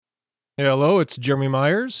Hello, it's Jeremy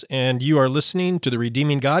Myers, and you are listening to the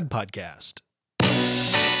Redeeming God podcast.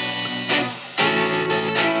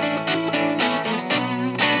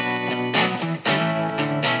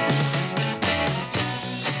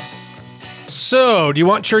 So, do you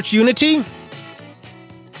want church unity?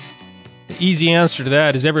 The easy answer to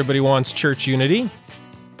that is everybody wants church unity.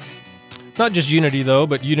 Not just unity, though,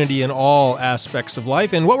 but unity in all aspects of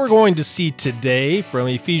life. And what we're going to see today from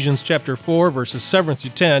Ephesians chapter 4, verses 7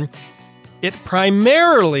 through 10, it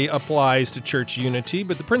primarily applies to church unity,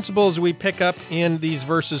 but the principles we pick up in these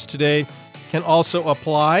verses today can also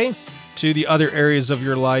apply to the other areas of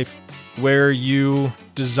your life where you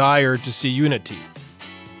desire to see unity.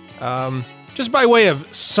 Just by way of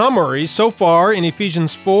summary, so far in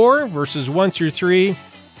Ephesians 4, verses 1 through 3,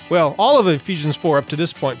 well, all of Ephesians 4 up to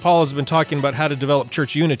this point, Paul has been talking about how to develop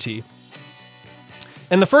church unity.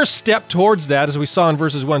 And the first step towards that, as we saw in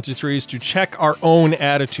verses 1 through 3, is to check our own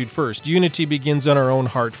attitude first. Unity begins in our own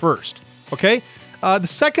heart first, okay? The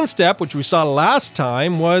second step, which we saw last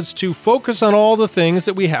time, was to focus on all the things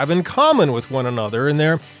that we have in common with one another. And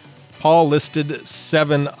there, Paul listed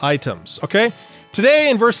 7 items, okay? Today,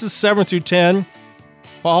 in verses 7 through 10,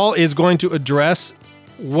 Paul is going to address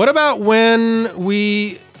what about when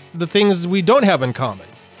the things we don't have in common.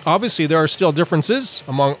 Obviously, there are still differences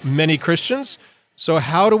among many Christians, so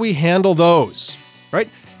how do we handle those, right?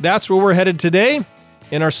 That's where we're headed today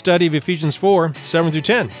in our study of Ephesians 4, 7 through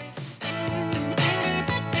 10.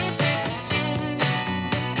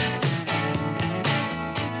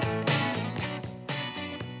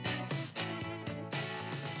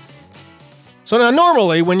 So now,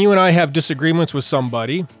 normally, when you and I have disagreements with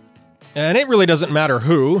somebody, and it really doesn't matter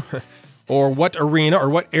who, or what arena, or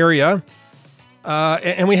what area,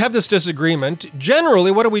 and we have this disagreement,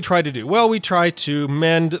 generally, what do we try to do? Well, we try to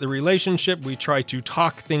mend the relationship, we try to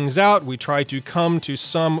talk things out, we try to come to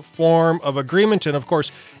some form of agreement, and of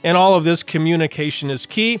course, in all of this, communication is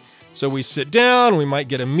key. So we sit down, we might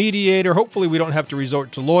get a mediator, hopefully we don't have to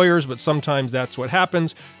resort to lawyers, but sometimes that's what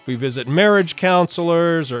happens. We visit marriage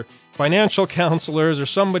counselors, or financial counselors, or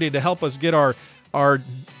somebody to help us get our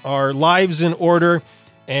lives in order,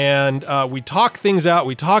 and we talk things out,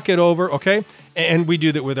 we talk it over, okay? And we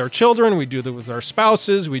do that with our children, we do that with our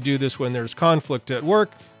spouses, we do this when there's conflict at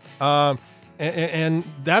work, and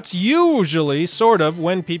that's usually sort of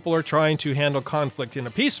when people are trying to handle conflict in a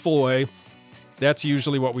peaceful way, that's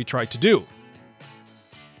usually what we try to do.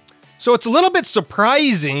 So it's a little bit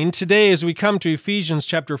surprising today as we come to Ephesians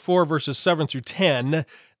chapter 4, verses 7 through 10,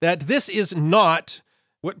 that this is not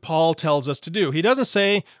what Paul tells us to do. He doesn't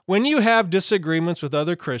say, when you have disagreements with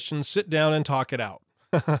other Christians, sit down and talk it out.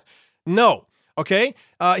 No, okay?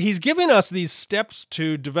 He's giving us these steps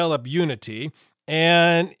to develop unity.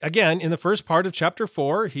 And again, in the first part of chapter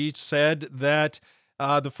 4, he said that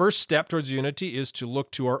the first step towards unity is to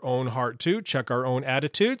look to our own heart too, check our own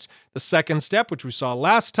attitudes. The second step, which we saw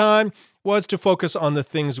last time, was to focus on the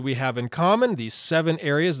things we have in common, these 7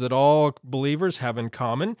 areas that all believers have in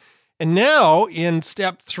common. And now, in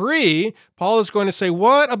step 3, Paul is going to say,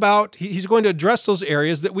 what about, he's going to address those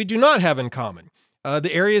areas that we do not have in common,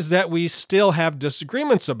 the areas that we still have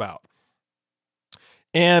disagreements about.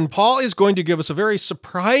 And Paul is going to give us a very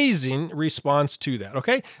surprising response to that,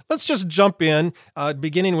 okay? Let's just jump in,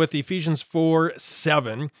 beginning with Ephesians 4,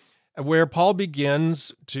 7, where Paul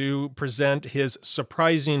begins to present his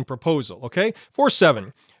surprising proposal, okay? 4,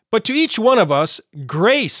 7, but to each one of us,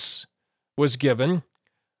 grace was given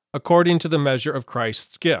according to the measure of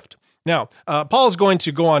Christ's gift. Now, Paul is going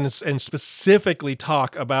to go on and specifically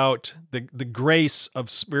talk about the grace of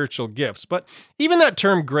spiritual gifts. But even that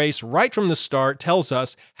term grace, right from the start, tells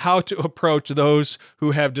us how to approach those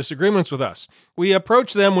who have disagreements with us. We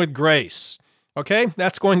approach them with grace, okay?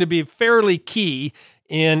 That's going to be fairly key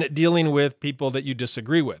in dealing with people that you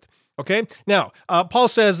disagree with, okay? Now, Paul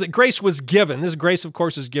says that grace was given. This grace, of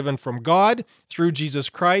course, is given from God through Jesus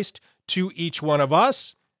Christ to each one of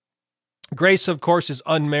us. Grace, of course, is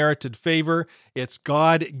unmerited favor. It's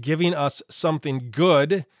God giving us something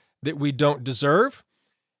good that we don't deserve.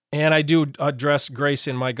 And I do address grace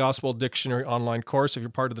in my Gospel Dictionary online course. If you're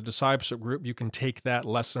part of the discipleship group, you can take that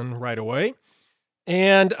lesson right away.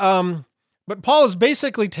 And but Paul is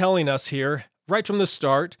basically telling us here, right from the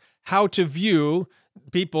start, how to view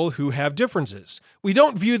people who have differences. We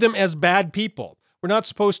don't view them as bad people. We're not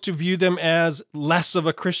supposed to view them as less of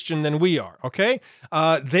a Christian than we are, okay?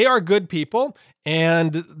 They are good people,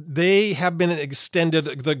 and they have been extended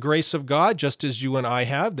the grace of God, just as you and I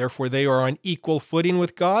have. Therefore, they are on equal footing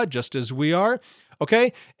with God, just as we are.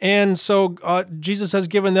 Okay? And so Jesus has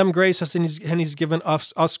given them grace, and he's given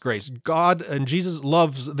us grace. God and Jesus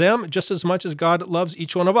loves them just as much as God loves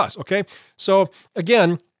each one of us. Okay? So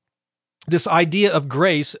again, this idea of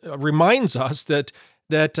grace reminds us that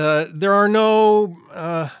there's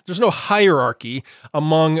no hierarchy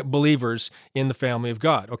among believers in the family of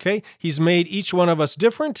God. Okay, He's made each one of us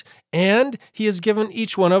different, and He has given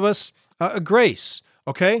each one of us a grace.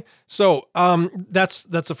 Okay, so that's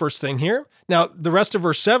the first thing here. Now, the rest of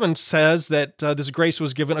verse 7 says that this grace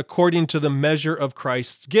was given according to the measure of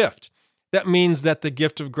Christ's gift. That means that the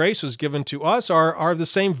gift of grace was given to us are of the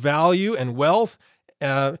same value and wealth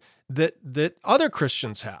that other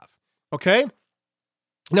Christians have. Okay.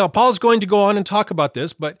 Now, Paul's going to go on and talk about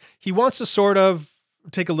this, but he wants to sort of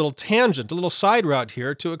take a little tangent, a little side route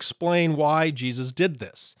here to explain why Jesus did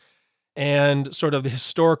this and sort of the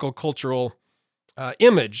historical, cultural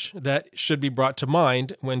image that should be brought to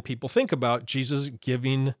mind when people think about Jesus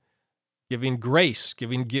giving grace,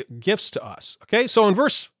 giving gifts to us. Okay, so in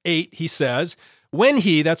verse 8, he says, when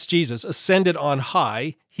he, that's Jesus, ascended on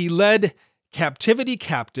high, he led captivity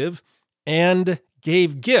captive and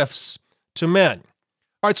gave gifts to men.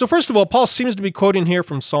 All right, so first of all, Paul seems to be quoting here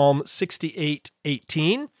from Psalm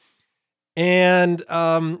 68:18. And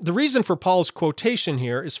the reason for Paul's quotation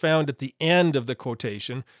here is found at the end of the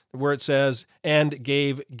quotation, where it says, and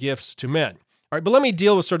gave gifts to men. All right, but let me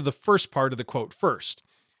deal with sort of the first part of the quote first.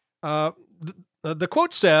 The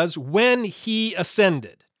quote says, when he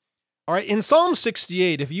ascended. All right, in Psalm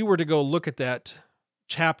 68, if you were to go look at that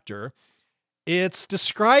chapter, it's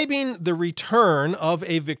describing the return of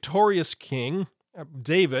a victorious king,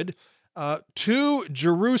 David, to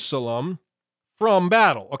Jerusalem from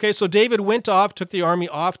battle. Okay, so David took the army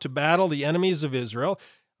off to battle the enemies of Israel.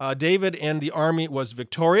 David and the army was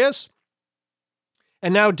victorious.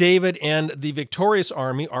 And now David and the victorious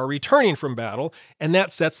army are returning from battle, and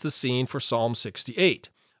that sets the scene for Psalm 68.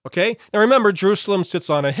 Okay, now remember, Jerusalem sits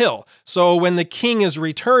on a hill. So when the king is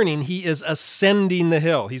returning, he is ascending the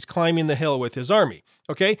hill. He's climbing the hill with his army.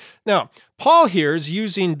 Okay, now Paul here is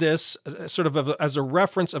using this sort of as a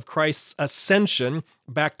reference of Christ's ascension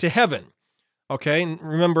back to heaven. Okay, and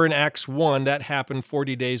remember in Acts 1, that happened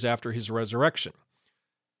 40 days after his resurrection.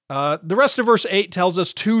 The rest of verse 8 tells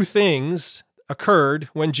us two things occurred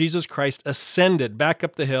when Jesus Christ ascended back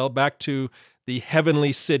up the hill, back to the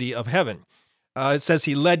heavenly city of heaven. It says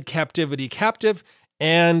he led captivity captive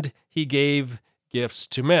and he gave gifts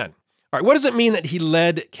to men. All right, what does it mean that he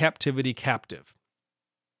led captivity captive?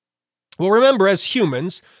 Well, remember, as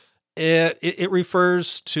humans, it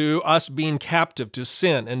refers to us being captive to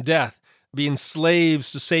sin and death, being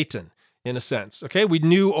slaves to Satan, in a sense. Okay, we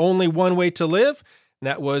knew only one way to live, and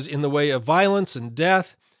that was in the way of violence and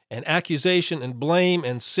death and accusation and blame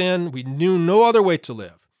and sin. We knew no other way to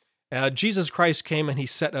live. Jesus Christ came and he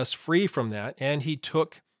set us free from that, and he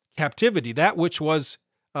took captivity. That which was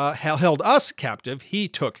held us captive, he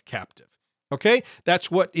took captive. Okay,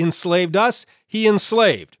 that's what enslaved us, he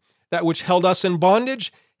enslaved. That which held us in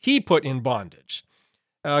bondage, he put in bondage.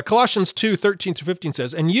 Colossians 2:13-15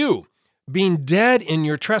 says, and you, being dead in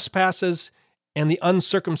your trespasses and the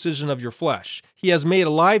uncircumcision of your flesh, he has made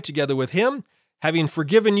alive together with him, having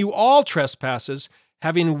forgiven you all trespasses,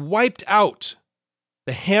 having wiped out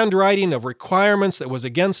the handwriting of requirements that was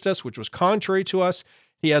against us, which was contrary to us.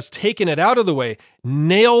 He has taken it out of the way,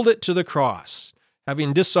 nailed it to the cross.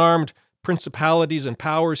 Having disarmed principalities and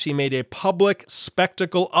powers, he made a public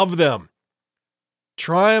spectacle of them,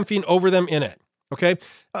 triumphing over them in it. Okay,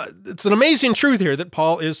 it's an amazing truth here that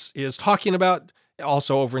Paul is talking about,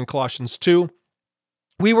 also over in Colossians 2.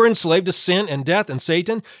 We were enslaved to sin and death and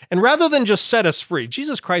Satan, and rather than just set us free,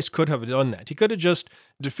 Jesus Christ could have done that. He could have just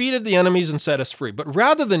defeated the enemies and set us free. But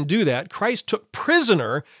rather than do that, Christ took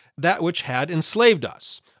prisoner that which had enslaved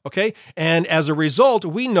us. Okay, and as a result,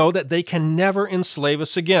 we know that they can never enslave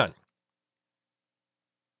us again.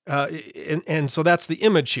 And so that's the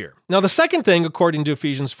image here. Now, the second thing, according to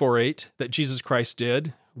Ephesians 4:8, that Jesus Christ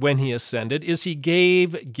did when he ascended is he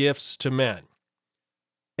gave gifts to men.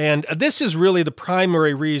 And this is really the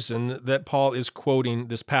primary reason that Paul is quoting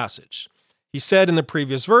this passage. He said in the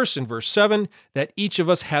previous verse, in verse 7, that each of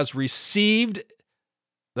us has received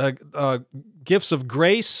the gifts of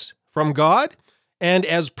grace from God. And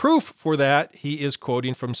as proof for that, he is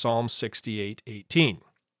quoting from Psalm 68:18.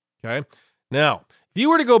 Okay? Now, if you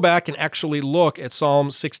were to go back and actually look at Psalm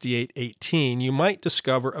 68:18, you might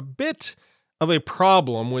discover a bit of a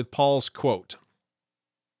problem with Paul's quote.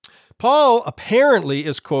 Paul apparently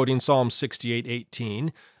is quoting Psalm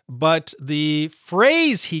 68:18, but the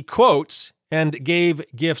phrase he quotes, and gave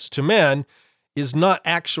gifts to men, is not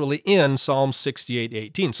actually in Psalm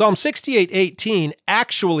 68:18. Psalm 68:18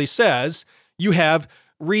 actually says you have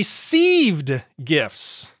received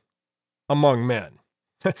gifts among men.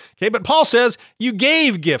 Okay, but Paul says you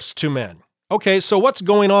gave gifts to men. Okay, so what's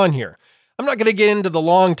going on here? I'm not going to get into the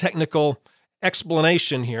long technical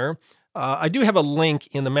explanation here. I do have a link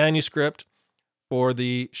in the manuscript for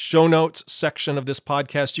the show notes section of this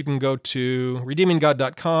podcast. You can go to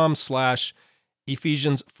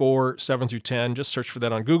redeeminggod.com/Ephesians 4, 7 through 10. Just search for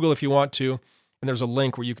that on Google if you want to. And there's a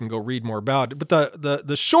link where you can go read more about it. But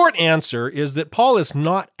the short answer is that Paul is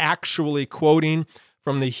not actually quoting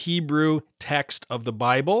from the Hebrew text of the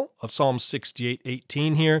Bible, of Psalm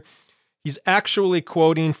 68:18 here. He's actually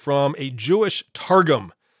quoting from a Jewish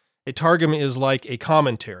Targum. A Targum is like a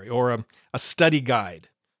commentary or a study guide,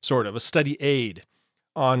 sort of, a study aid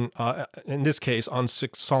on, in this case, on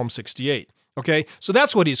Psalm 68. Okay, so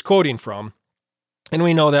that's what he's quoting from. And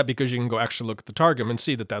we know that because you can go actually look at the Targum and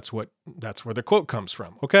see that that's where the quote comes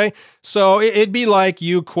from, okay? So it'd be like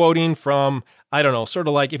you quoting from, I don't know, sort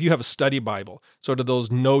of like if you have a study Bible, sort of those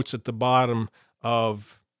notes at the bottom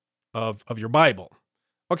of your Bible,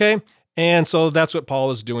 okay? And so that's what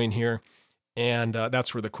Paul is doing here, and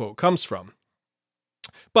that's where the quote comes from.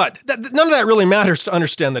 But none of that really matters to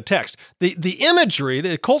understand the text. The imagery,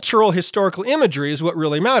 the cultural historical imagery is what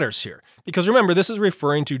really matters here. Because remember, this is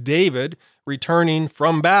referring to David returning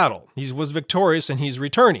from battle. He was victorious and he's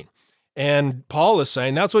returning. And Paul is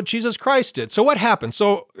saying that's what Jesus Christ did. So what happened?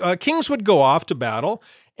 So kings would go off to battle,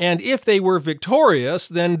 and if they were victorious,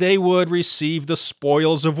 then they would receive the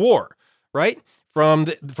spoils of war, right? From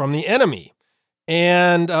the enemy.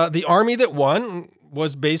 And the army that won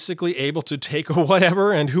was basically able to take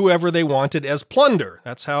whatever and whoever they wanted as plunder.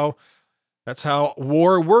 That's how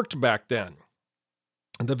war worked back then.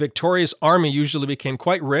 The victorious army usually became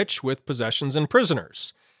quite rich with possessions and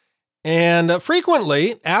prisoners. And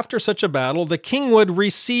frequently, after such a battle, the king would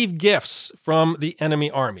receive gifts from the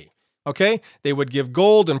enemy army. Okay? They would give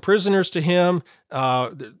gold and prisoners to him,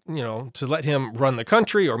 to let him run the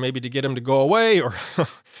country, or maybe to get him to go away, or,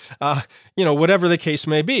 whatever the case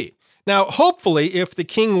may be. Now, hopefully, if the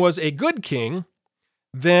king was a good king,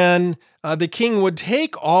 then the king would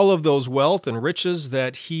take all of those wealth and riches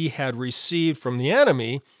that he had received from the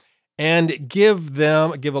enemy and give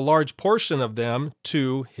a large portion of them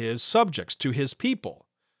to his subjects, to his people.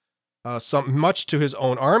 Much to his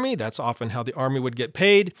own army. That's often how the army would get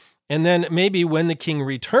paid. And then maybe when the king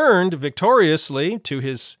returned victoriously to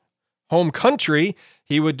his home country,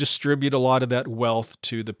 he would distribute a lot of that wealth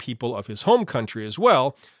to the people of his home country as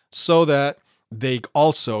well, so that they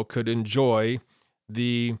also could enjoy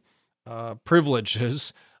the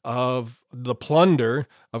privileges of the plunder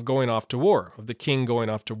of going off to war, of the king going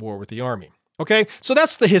off to war with the army. Okay, so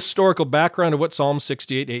that's the historical background of what Psalm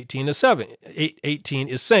 68:18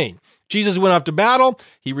 is saying. Jesus went off to battle,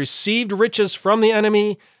 he received riches from the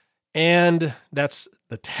enemy, and that's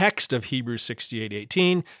the text of Hebrews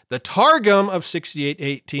 68:18, the Targum of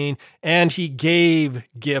 68:18, and he gave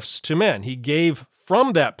gifts to men. He gave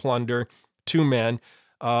from that plunder to men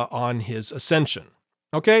on his ascension.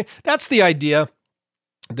 Okay, that's the idea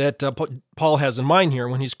that Paul has in mind here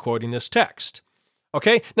when he's quoting this text.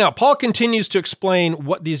 Okay, now Paul continues to explain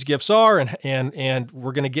what these gifts are, and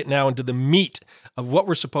we're going to get now into the meat of what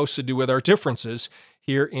we're supposed to do with our differences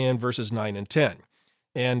here in verses 9 and 10.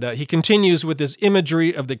 And he continues with this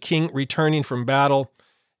imagery of the king returning from battle,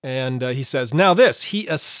 and he says, now this, he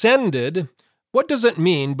ascended. What does it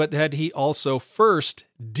mean but that he also first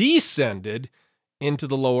descended into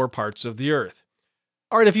the lower parts of the earth?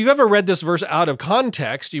 All right, if you've ever read this verse out of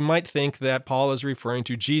context, you might think that Paul is referring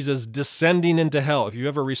to Jesus descending into hell. If you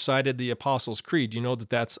ever recited the Apostles' Creed, you know that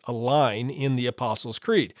that's a line in the Apostles'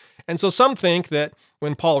 Creed. And so some think that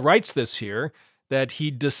when Paul writes this here, that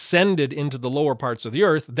he descended into the lower parts of the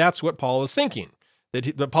earth, that's what Paul is thinking.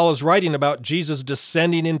 That Paul is writing about Jesus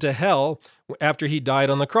descending into hell after he died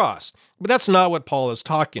on the cross. But that's not what Paul is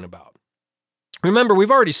talking about. Remember,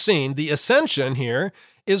 we've already seen the ascension here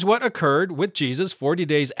is what occurred with Jesus 40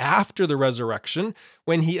 days after the resurrection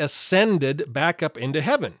when he ascended back up into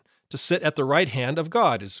heaven to sit at the right hand of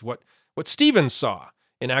God, is what Stephen saw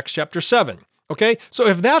in Acts chapter 7. Okay, so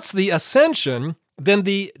if that's the ascension, then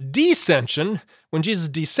the descension, when Jesus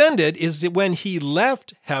descended, is when he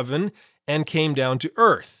left heaven and came down to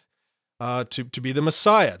earth to be the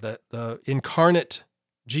Messiah, the incarnate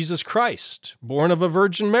Jesus Christ, born of a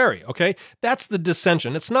Virgin Mary, okay? That's the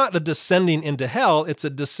descension. It's not a descending into hell, it's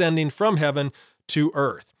a descending from heaven to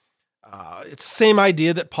earth. It's the same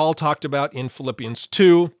idea that Paul talked about in Philippians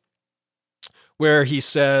 2, where he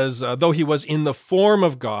says, though he was in the form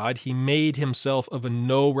of God, he made himself of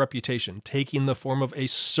no reputation, taking the form of a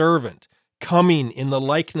servant, coming in the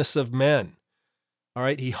likeness of men. All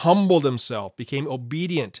right, he humbled himself, became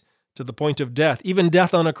obedient to the point of death, even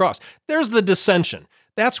death on a cross. There's the descension.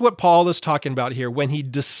 That's what Paul is talking about here when he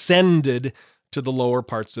descended to the lower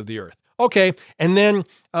parts of the earth. Okay, and then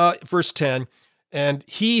verse 10, and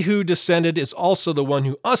he who descended is also the one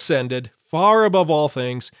who ascended far above all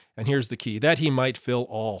things, and here's the key, that he might fill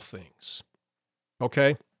all things.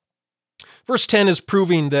 Okay? Verse 10 is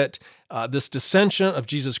proving that this descension of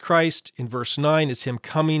Jesus Christ in verse 9 is him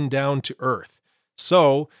coming down to earth.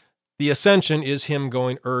 So the ascension is him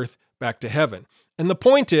going earth back to heaven. And the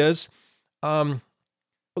point is, let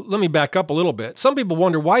me back up a little bit. Some people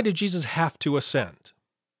wonder, why did Jesus have to ascend?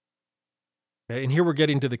 Okay, and here we're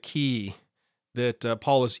getting to the key that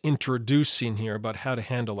Paul is introducing here about how to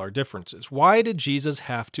handle our differences. Why did Jesus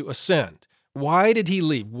have to ascend? Why did he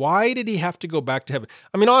leave? Why did he have to go back to heaven?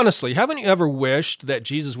 I mean, honestly, haven't you ever wished that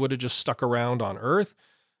Jesus would have just stuck around on earth,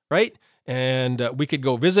 right? And we could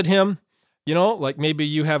go visit him. You know, like maybe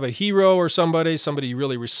you have a hero or somebody you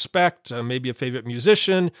really respect, maybe a favorite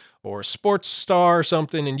musician or a sports star or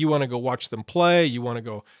something, and you want to go watch them play. You want to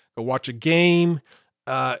go watch a game.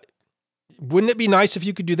 Wouldn't it be nice if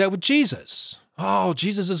you could do that with Jesus? Oh,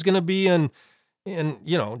 Jesus is going to be in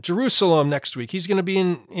Jerusalem next week. He's going to be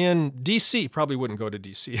in D.C. Probably wouldn't go to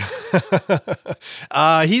D.C.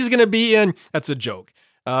 He's going to be in. That's a joke.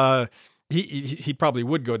 He probably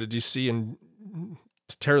would go to D.C. and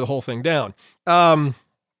to tear the whole thing down. But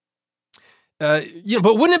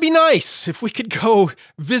wouldn't it be nice if we could go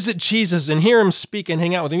visit Jesus and hear him speak and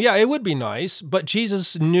hang out with him? Yeah, it would be nice, but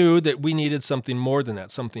Jesus knew that we needed something more than that,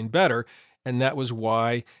 something better, and that was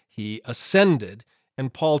why he ascended.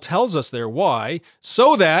 And Paul tells us there why,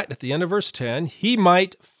 so that, at the end of verse 10, he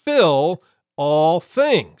might fill all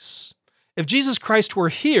things. If Jesus Christ were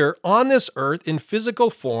here on this earth in physical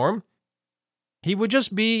form, he would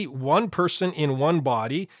just be one person in one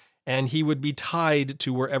body, and he would be tied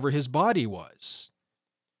to wherever his body was.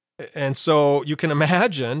 And so you can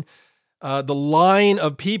imagine the line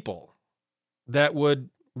of people that would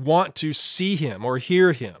want to see him or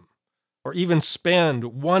hear him or even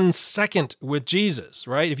spend 1 second with Jesus,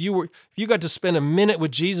 right? If you got to spend a minute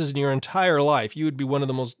with Jesus in your entire life, you would be one of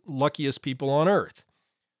the most luckiest people on earth,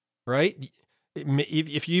 right?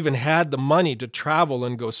 If you even had the money to travel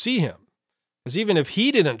and go see him. Because even if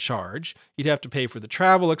he didn't charge, you'd have to pay for the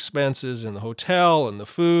travel expenses and the hotel and the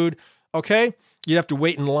food, okay? You'd have to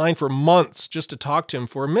wait in line for months just to talk to him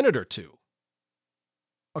for a minute or two,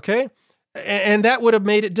 okay? And that would have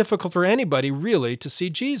made it difficult for anybody, really, to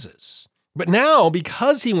see Jesus. But now,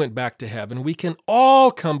 because he went back to heaven, we can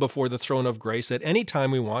all come before the throne of grace at any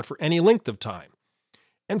time we want for any length of time.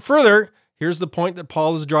 And further, here's the point that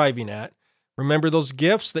Paul is driving at. Remember those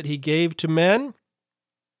gifts that he gave to men?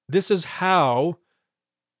 This is how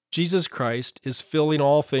Jesus Christ is filling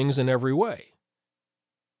all things in every way.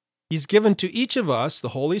 He's given to each of us the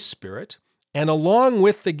Holy Spirit, and along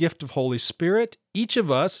with the gift of Holy Spirit, each of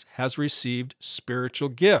us has received spiritual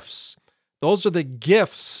gifts. Those are the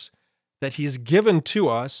gifts that he's given to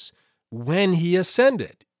us when he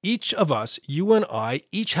ascended. Each of us, you and I,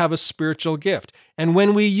 each have a spiritual gift. And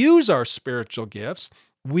when we use our spiritual gifts,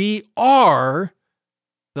 we are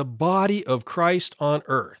the body of Christ on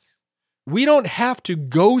earth. We don't have to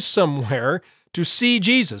go somewhere to see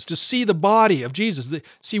Jesus, to see the body of Jesus,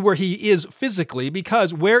 see where he is physically,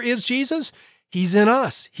 because where is Jesus? He's in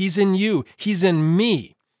us. He's in you. He's in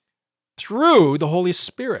me through the Holy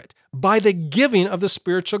Spirit by the giving of the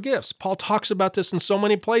spiritual gifts. Paul talks about this in so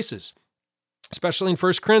many places, especially in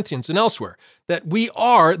 1 Corinthians and elsewhere, that we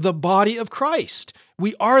are the body of Christ.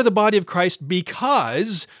 We are the body of Christ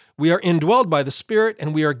because we are indwelled by the Spirit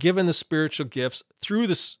and we are given the spiritual gifts through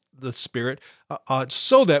the Spirit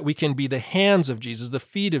so that we can be the hands of Jesus, the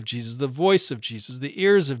feet of Jesus, the voice of Jesus, the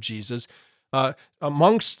ears of Jesus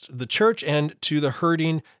amongst the church and to the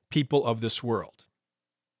hurting people of this world.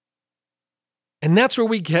 And that's where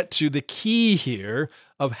we get to the key here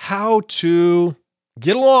of how to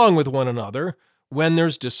get along with one another when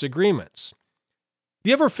there's disagreements. Have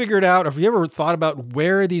you ever figured out, have you ever thought about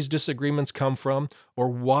where these disagreements come from or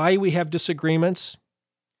why we have disagreements?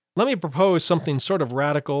 Let me propose something sort of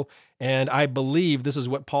radical, and I believe this is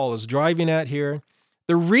what Paul is driving at here.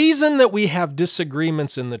 The reason that we have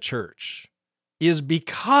disagreements in the church is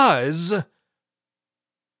because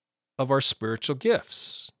of our spiritual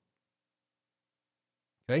gifts.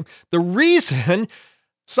 Okay? The reason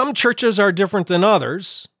some churches are different than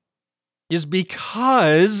others is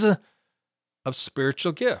because of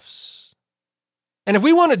spiritual gifts. And if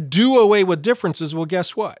we want to do away with differences, well,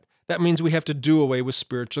 guess what? That means we have to do away with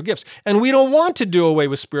spiritual gifts. And we don't want to do away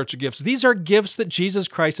with spiritual gifts. These are gifts that Jesus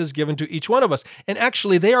Christ has given to each one of us. And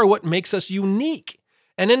actually, they are what makes us unique.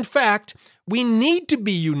 And in fact, we need to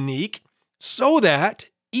be unique so that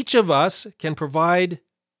each of us can provide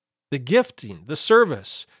the gifting, the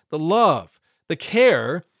service, the love, the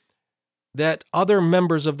care that other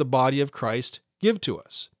members of the body of Christ give to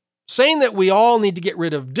us. Saying that we all need to get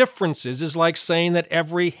rid of differences is like saying that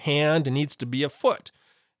every hand needs to be a foot,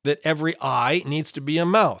 that every eye needs to be a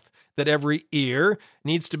mouth, that every ear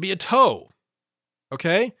needs to be a toe,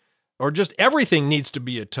 okay? Or just everything needs to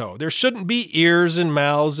be a toe. There shouldn't be ears and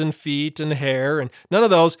mouths and feet and hair and none of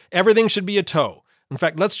those. Everything should be a toe. In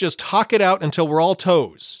fact, let's just talk it out until we're all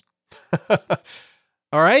toes.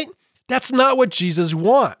 All right? That's not what Jesus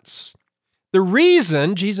wants. The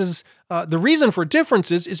reason for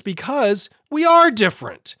differences is because we are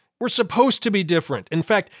different. We're supposed to be different. In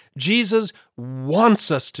fact, Jesus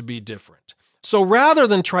wants us to be different. So rather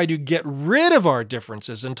than try to get rid of our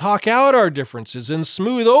differences and talk out our differences and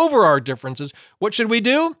smooth over our differences, what should we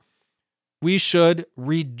do? We should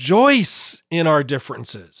rejoice in our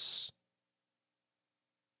differences.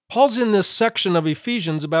 Paul's in this section of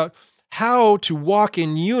Ephesians about how to walk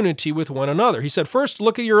in unity with one another. He said, first,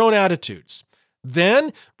 look at your own attitudes.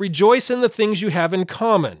 Then, rejoice in the things you have in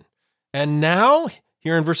common. And now,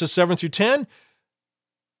 here in verses 7 through 10,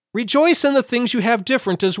 rejoice in the things you have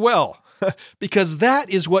different as well, because that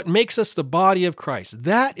is what makes us the body of Christ.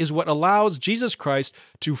 That is what allows Jesus Christ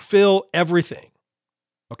to fill everything.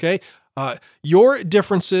 Okay? Your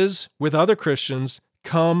differences with other Christians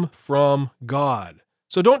come from God.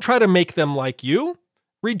 So don't try to make them like you.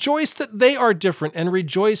 Rejoice that they are different and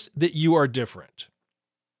rejoice that you are different.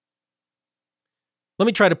 Let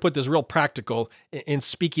me try to put this real practical in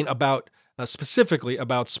speaking about specifically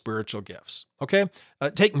about spiritual gifts. Okay?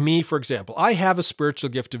 Take me, for example. I have a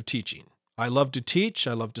spiritual gift of teaching. I love to teach.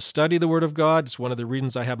 I love to study the Word of God. It's one of the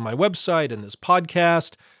reasons I have my website and this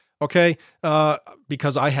podcast. Okay?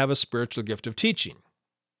 Because I have a spiritual gift of teaching.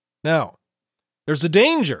 Now, there's a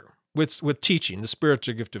danger with teaching, the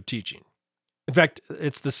spiritual gift of teaching. In fact,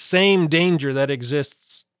 it's the same danger that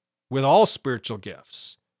exists with all spiritual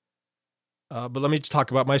gifts. But let me just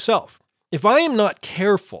talk about myself. If I am not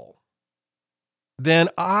careful, then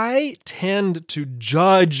I tend to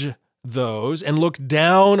judge those and look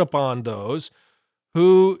down upon those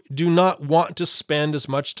who do not want to spend as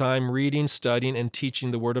much time reading, studying, and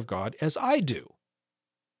teaching the Word of God as I do.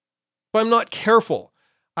 If I'm not careful,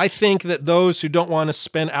 I think that those who don't want to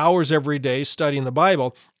spend hours every day studying the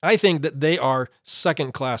Bible, I think that they are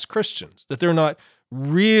second-class Christians, that they're not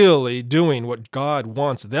really doing what God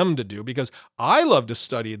wants them to do, because I love to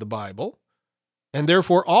study the Bible, and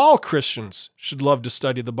therefore all Christians should love to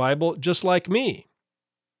study the Bible just like me,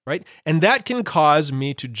 right? And that can cause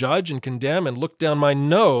me to judge and condemn and look down my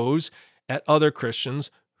nose at other Christians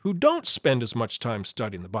who don't spend as much time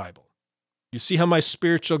studying the Bible. You see how my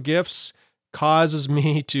spiritual gifts causes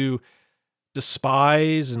me to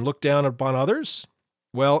despise and look down upon others?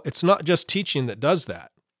 Well, it's not just teaching that does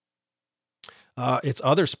that. It's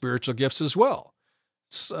other spiritual gifts as well.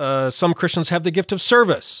 Some Christians have the gift of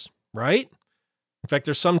service, right? In fact,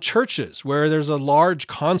 there's some churches where there's a large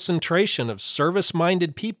concentration of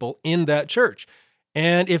service-minded people in that church.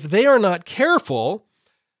 And if they are not careful,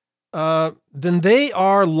 then they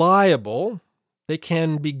are liable, they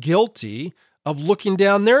can be guilty of looking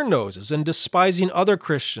down their noses and despising other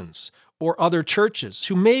Christians or other churches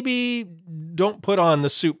who maybe don't put on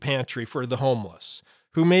the soup pantry for the homeless,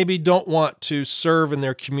 who maybe don't want to serve in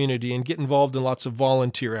their community and get involved in lots of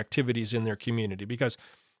volunteer activities in their community because,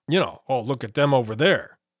 oh, look at them over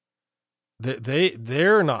there.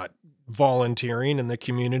 They're not volunteering in the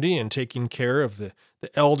community and taking care of the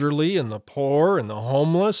elderly and the poor and the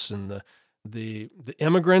homeless and the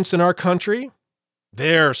immigrants in our country.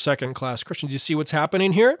 They're second-class Christians. You see what's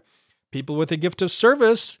happening here? People with a gift of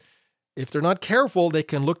service, if they're not careful, they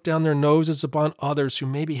can look down their noses upon others who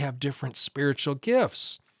maybe have different spiritual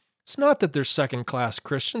gifts. It's not that they're second-class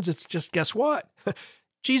Christians. It's just, guess what?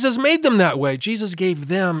 Jesus made them that way. Jesus gave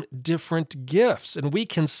them different gifts, and we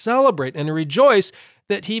can celebrate and rejoice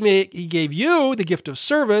that He gave you the gift of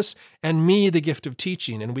service and me the gift of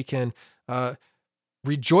teaching, and we can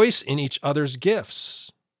rejoice in each other's gifts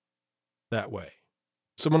that way.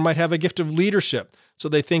 Someone might have a gift of leadership, so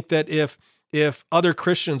they think that if if other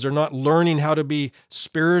Christians are not learning how to be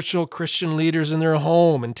spiritual Christian leaders in their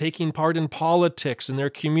home and taking part in politics in their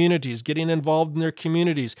communities, getting involved in their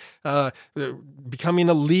communities, becoming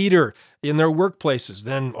a leader in their workplaces,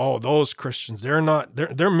 then, those Christians,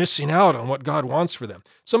 they're missing out on what God wants for them.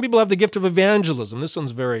 Some people have the gift of evangelism. This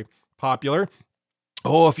one's very popular.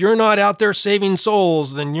 If you're not out there saving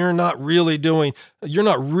souls, then you're not really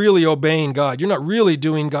obeying God. You're not really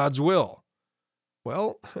doing God's will.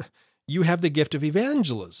 Well, you have the gift of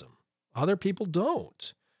evangelism. Other people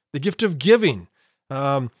don't. The gift of giving.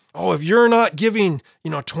 If you're not giving,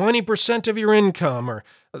 20% of your income or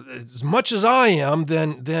as much as I am,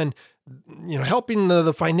 then helping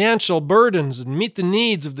the financial burdens and meet the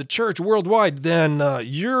needs of the church worldwide, then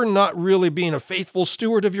you're not really being a faithful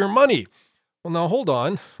steward of your money. Well, now hold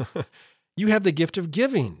on. You have the gift of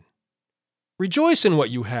giving. Rejoice in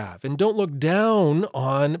what you have and don't look down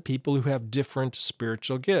on people who have different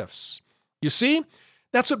spiritual gifts. You see,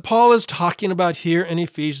 that's what Paul is talking about here in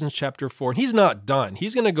Ephesians chapter 4. And he's not done.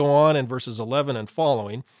 He's going to go on in verses 11 and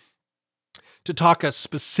following to talk us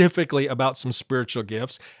specifically about some spiritual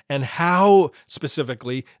gifts and how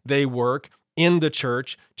specifically they work in the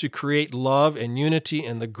church to create love and unity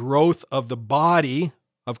and the growth of the body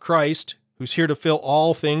of Christ, who's here to fill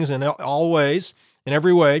all things in all ways, in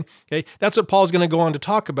every way. Okay, that's what Paul's going to go on to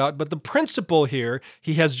talk about. But the principle here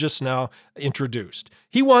he has just now introduced.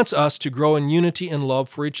 He wants us to grow in unity and love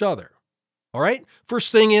for each other. All right?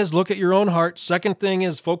 First thing is look at your own heart. Second thing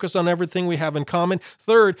is focus on everything we have in common.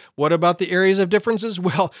 Third, what about the areas of differences?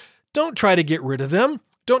 Well, don't try to get rid of them.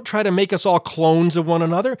 Don't try to make us all clones of one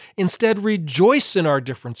another. Instead, rejoice in our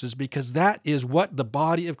differences because that is what the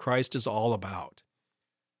body of Christ is all about.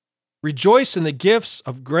 Rejoice in the gifts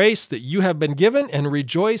of grace that you have been given and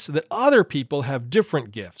rejoice that other people have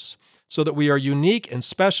different gifts so that we are unique and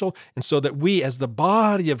special and so that we as the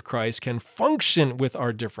body of Christ can function with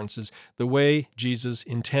our differences the way Jesus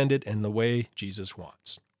intended and the way Jesus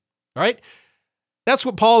wants. All right? That's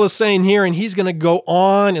what Paul is saying here, and he's going to go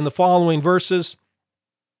on in the following verses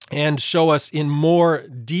and show us in more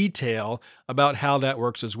detail about how that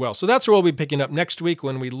works as well. So that's where we'll be picking up next week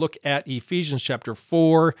when we look at Ephesians chapter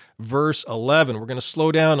 4, verse 11. We're going to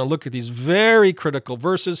slow down and look at these very critical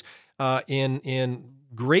verses in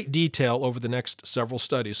great detail over the next several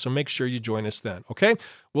studies. So make sure you join us then, okay?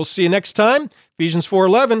 We'll see you next time. Ephesians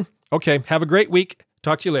 4:11. Okay, have a great week.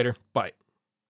 Talk to you later. Bye.